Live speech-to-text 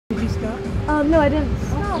No, I didn't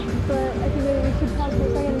stop, but I think maybe we should pause for a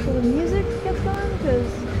second until the music gets going,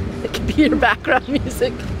 because... It could be your background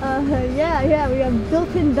music. Yeah, we have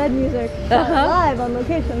built-in bed music live on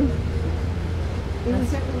location.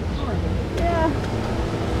 Yeah.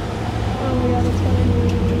 Oh my god, that's funny.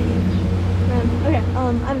 Man, okay,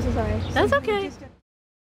 I'm so sorry. That's okay.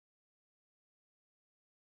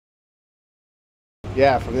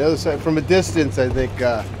 Yeah, from the other side, from a distance, I think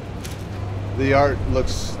the art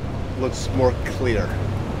looks more clear.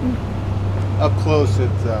 Up close, you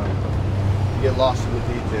get lost in the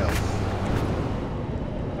details.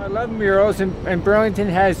 I love murals, and Burlington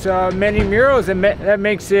has many murals, and that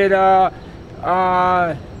makes it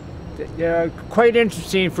quite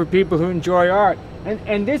interesting for people who enjoy art.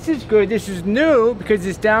 And this is good. This is new because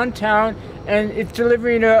it's downtown, and it's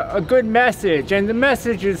delivering a good message. And the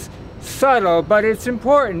message is subtle, but it's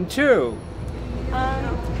important too.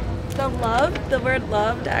 The word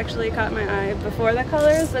loved actually caught my eye before the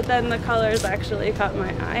colors, but then the colors actually caught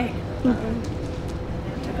my eye. Took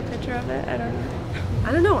a picture of it, I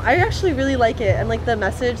don't know. I actually really like it, and like the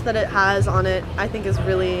message that it has on it I think is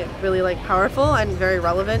really like powerful and very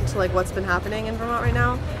relevant to like what's been happening in Vermont right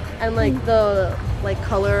now. And like the like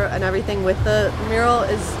color and everything with the mural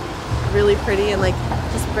is really pretty and like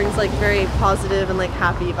just brings like very positive and like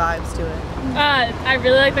happy vibes to it. I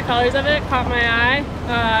really like the colors of it, caught my eye.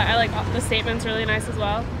 I like the statement's really nice as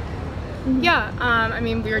well. Yeah, I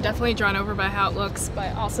mean, we were definitely drawn over by how it looks,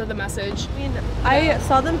 but also the message. I mean, I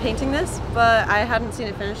saw them painting this, but I hadn't seen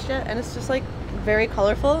it finished yet, and it's just like very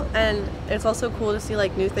colorful, and it's also cool to see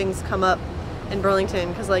like new things come up in Burlington,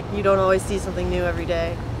 because like you don't always see something new every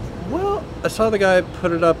day. Well, I saw the guy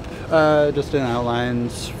put it up just in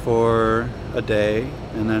outlines for a day,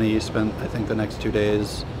 and then he spent, I think, the next 2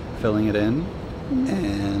 days filling it in.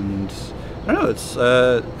 And I don't know, it's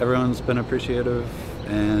everyone's been appreciative,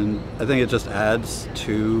 and I think it just adds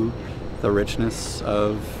to the richness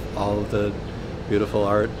of all of the beautiful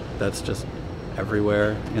art that's just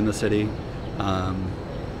everywhere in the city.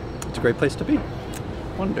 It's a great place to be.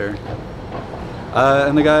 Wonder.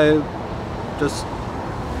 And the guy just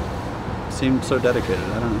seemed so dedicated.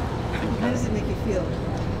 I don't know. How does it make you feel?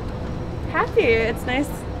 Happy. It's nice.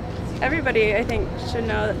 Everybody, I think, should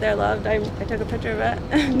know that they're loved. I took a picture of it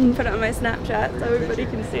and put it on my Snapchat so everybody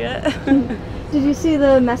can see it. Did you see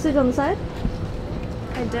the message on the side?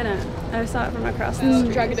 I didn't. I saw it from across the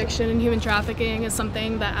street. Drug addiction and human trafficking is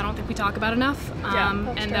something that I don't think we talk about enough,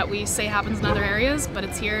 and that we say happens in other areas, but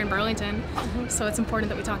it's here in Burlington, so it's important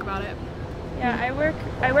that we talk about it. Yeah, I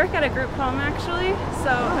work at a group home actually, so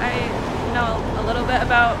I know a little bit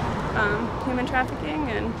about human trafficking,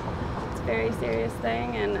 and it's a very serious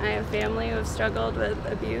thing, and I have family who have struggled with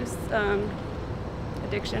abuse,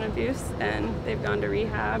 addiction abuse, and they've gone to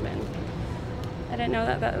rehab, and I didn't know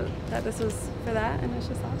that this was for that, and it's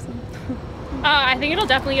just awesome. I think it'll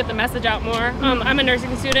definitely get the message out more. I'm a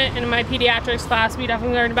nursing student, and in my pediatrics class we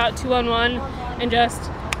definitely learned about 211 and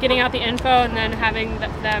just getting out the info and then having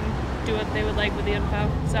them do what they would like with the info.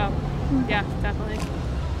 So yeah, definitely.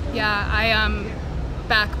 Yeah,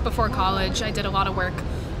 back before college I did a lot of work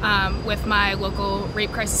with my local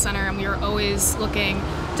rape crisis center, and we were always looking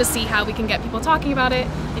to see how we can get people talking about it,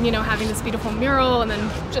 and having this beautiful mural, and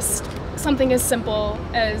then just something as simple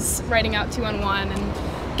as writing out 211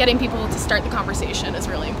 and getting people to start the conversation is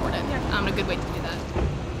really important. A good way to do that.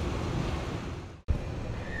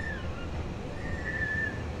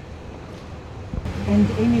 And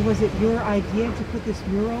Aimee, was it your idea to put this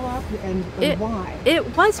mural up, and why?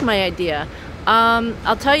 It was my idea.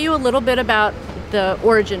 I'll tell you a little bit about the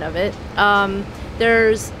origin of it.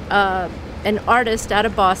 There's an artist out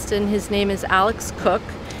of Boston. His name is Alex Cook,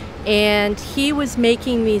 and he was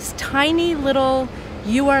making these tiny little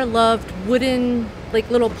 "You Are Loved" wooden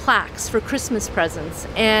little plaques for Christmas presents.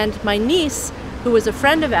 And my niece, who was a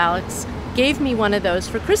friend of Alex, gave me one of those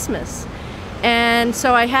for Christmas. And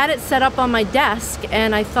so I had it set up on my desk,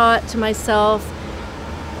 and I thought to myself,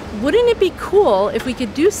 wouldn't it be cool if we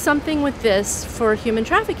could do something with this for human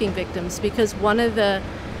trafficking victims? Because one of the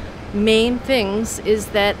main things is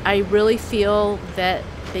that I really feel that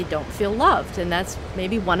they don't feel loved, and that's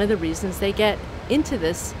maybe one of the reasons they get into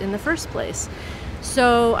this in the first place.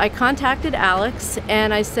 So I contacted Alex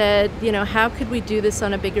and I said, how could we do this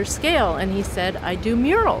on a bigger scale? And he said, I do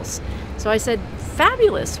murals. So I said,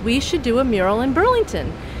 fabulous, we should do a mural in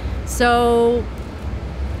Burlington. So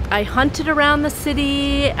I hunted around the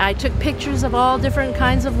city, I took pictures of all different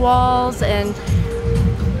kinds of walls, and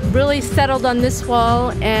really settled on this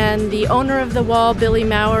wall, and the owner of the wall, Billy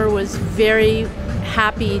Maurer, was very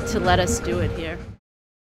happy to let us do it here.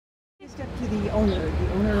 To the owner.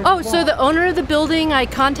 Oh Oh, so the owner of the building, I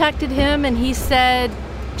contacted him and he said,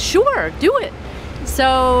 sure, do it.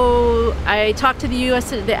 So I talked to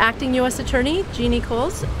the acting U.S. attorney, Jeannie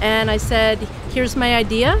Coles, and I said, here's my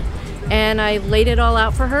idea. And I laid it all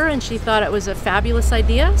out for her and she thought it was a fabulous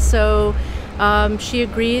idea. So she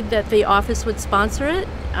agreed that the office would sponsor it.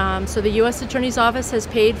 So the U.S. Attorney's Office has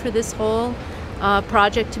paid for this whole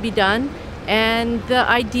project to be done. And the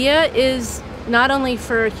idea is not only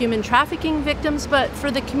for human trafficking victims, but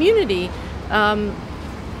for the community,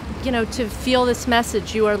 you know, to feel this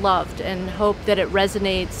message, you are loved, and hope that it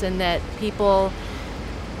resonates and that people,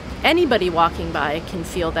 anybody walking by can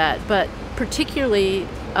feel that, but particularly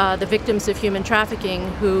the victims of human trafficking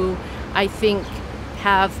who I think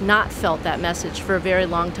have not felt that message for a very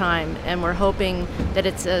long time, and we're hoping that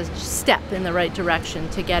it's a step in the right direction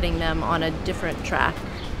to getting them on a different track.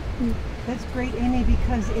 That's great, Aimee,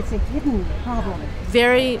 because it's a hidden problem.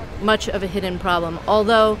 Very much of a hidden problem,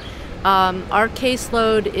 although our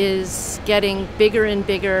caseload is getting bigger and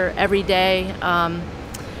bigger every day.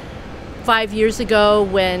 5 years ago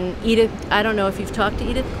when Edith, I don't know if you've talked to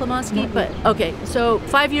Edith Klomoski, but okay, so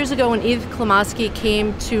 5 years ago when Edith Klomoski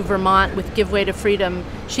came to Vermont with Give Way to Freedom,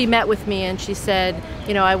 she met with me and she said,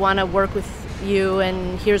 you know, I want to work with you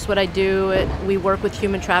and here's what I do. We work with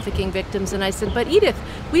human trafficking victims. And I said, but Edith,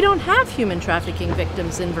 we don't have human trafficking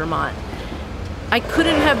victims in Vermont. I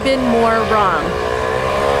couldn't have been more wrong.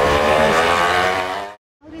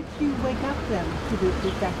 How did you wake up then to the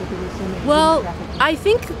fact that there was so many Well, human trafficking? I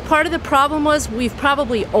think part of the problem was we've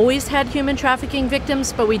probably always had human trafficking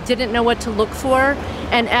victims, but we didn't know what to look for.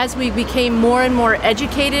 And as we became more and more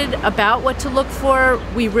educated about what to look for,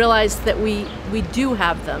 we realized that we do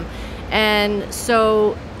have them. And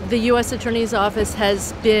so the U.S. Attorney's Office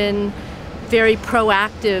has been very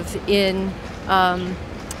proactive in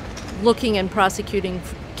looking and prosecuting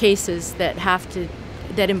cases that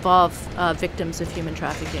involve victims of human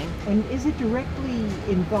trafficking. And is it directly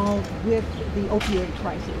involved with the opioid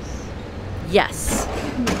crisis? Yes.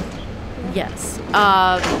 Yes.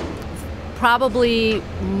 Probably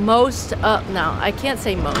most, no, I can't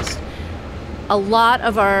say most. A lot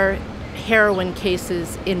of our heroin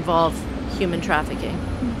cases involve human trafficking,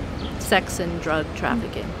 sex and drug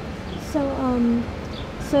trafficking.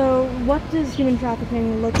 So what does human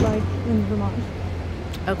trafficking look like in Vermont?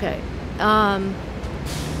 Okay. I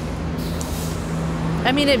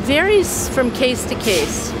mean, it varies from case to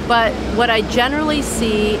case, but what I generally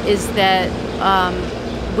see is that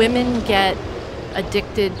women get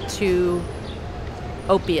addicted to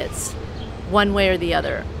opiates one way or the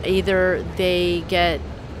other. Either they get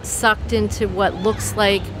sucked into what looks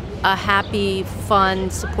like a happy, fun,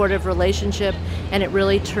 supportive relationship, and it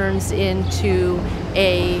really turns into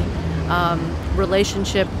a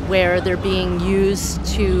relationship where they're being used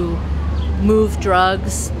to move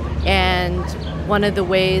drugs, and one of the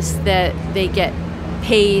ways that they get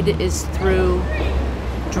paid is through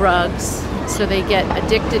drugs. So they get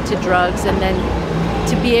addicted to drugs, and then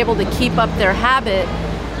to be able to keep up their habit,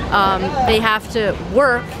 they have to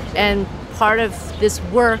work, and part of this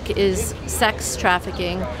work is sex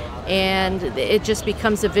trafficking, and it just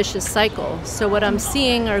becomes a vicious cycle. So what I'm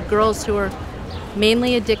seeing are girls who are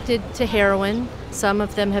mainly addicted to heroin. Some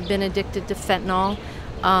of them have been addicted to fentanyl,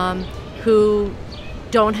 who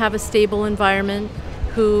don't have a stable environment,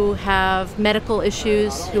 who have medical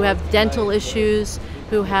issues, who have dental issues,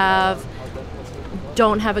 who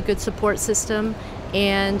don't have a good support system,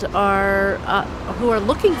 and who are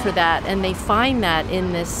looking for that, and they find that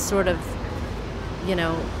in this sort of, you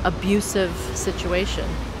know, abusive situation.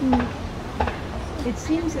 It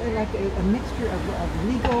seems like a mixture of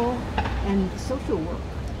legal and social work.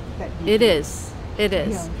 It is.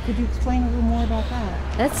 Yeah. Could you explain a little more about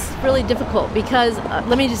that? That's really difficult because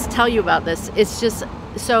let me just tell you about this. It's just,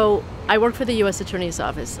 so I work for the U.S. Attorney's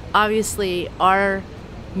Office. Obviously, our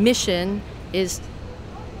mission is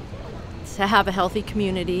to have a healthy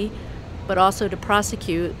community, but also to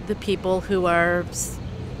prosecute the people who are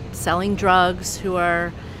selling drugs, who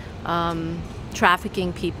are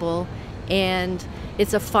trafficking people. And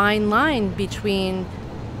it's a fine line between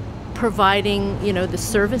providing, you know, the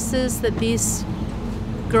services that these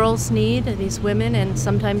girls need, these women and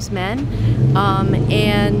sometimes men,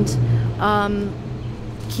 and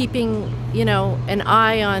keeping, you know, an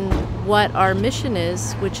eye on what our mission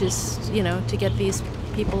is, which is, you know, to get these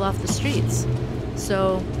people off the streets.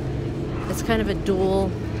 So it's kind of a dual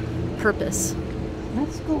purpose.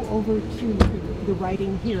 Let's go over to the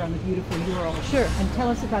writing here on the beautiful mural. Sure. And tell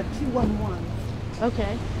us about 211.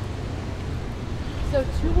 Okay. So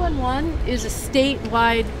 211 is a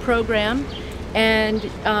statewide program, and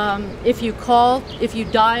if you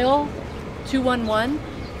dial 211,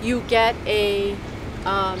 you get a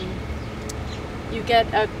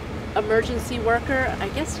emergency worker. I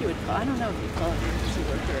guess you would call. I don't know if you call it emergency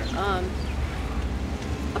worker.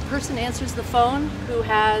 A person answers the phone who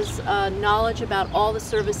has knowledge about all the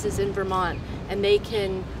services in Vermont, and they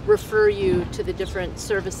can refer you to the different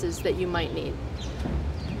services that you might need.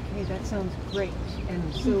 Okay, that sounds great.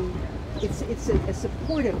 And so it's a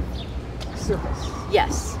supportive service.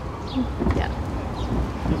 Yes. Yeah.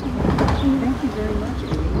 Thank you very much,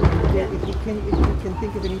 Aimee. If you can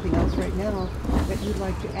think of anything else right now that you'd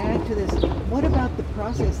like to add to this, what about the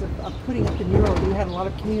process of putting up the mural? You had a lot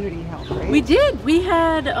of community help, right? We did. We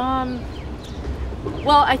had,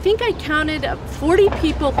 well, I think I counted 40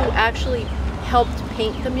 people who actually helped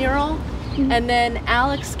paint the mural, and then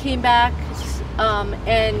Alex came back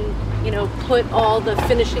and put all the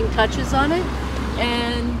finishing touches on it,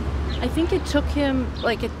 and I think it took him,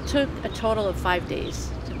 it took a total of 5 days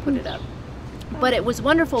to put it up. But it was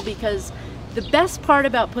wonderful because the best part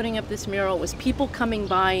about putting up this mural was people coming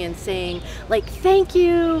by and saying, thank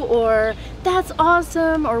you, or that's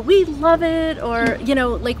awesome, or we love it, or,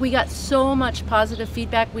 we got so much positive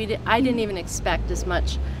feedback. I didn't even expect as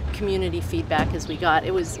much community feedback as we got.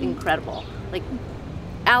 It was incredible.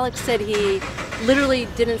 Alex said he literally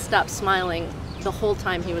didn't stop smiling the whole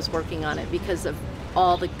time he was working on it because of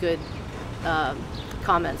all the good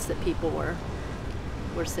comments that people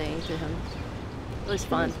were saying to him. It was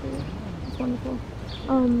fun. It's wonderful.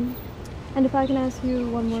 And if I can ask you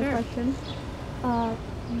one more Sure. question,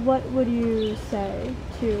 what would you say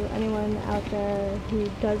to anyone out there who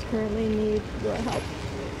does currently need your help?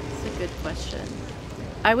 It's a good question.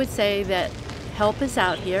 I would say that help is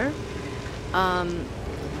out here.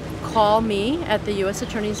 Call me at the U.S.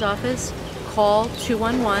 Attorney's Office. Call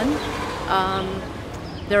 211.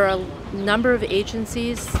 There are a number of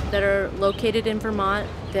agencies that are located in Vermont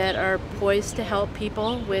that are poised to help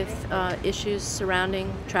people with issues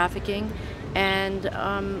surrounding trafficking, and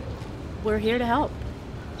we're here to help.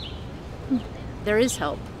 There is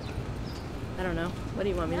help. I don't know. What do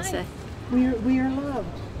you want me to say? We are loved.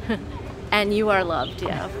 And you are loved,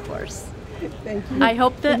 yeah, of course. Thank you.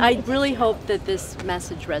 I really hope that this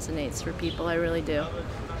message resonates for people. I really do.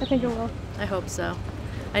 I think it will. I hope so.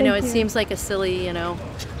 I know it seems like a silly,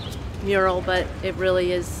 mural, but it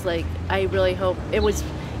really is. I really hope it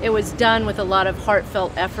was done with a lot of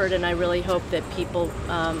heartfelt effort, and I really hope that people,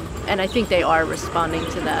 and I think they are responding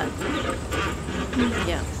to that.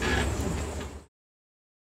 Yeah.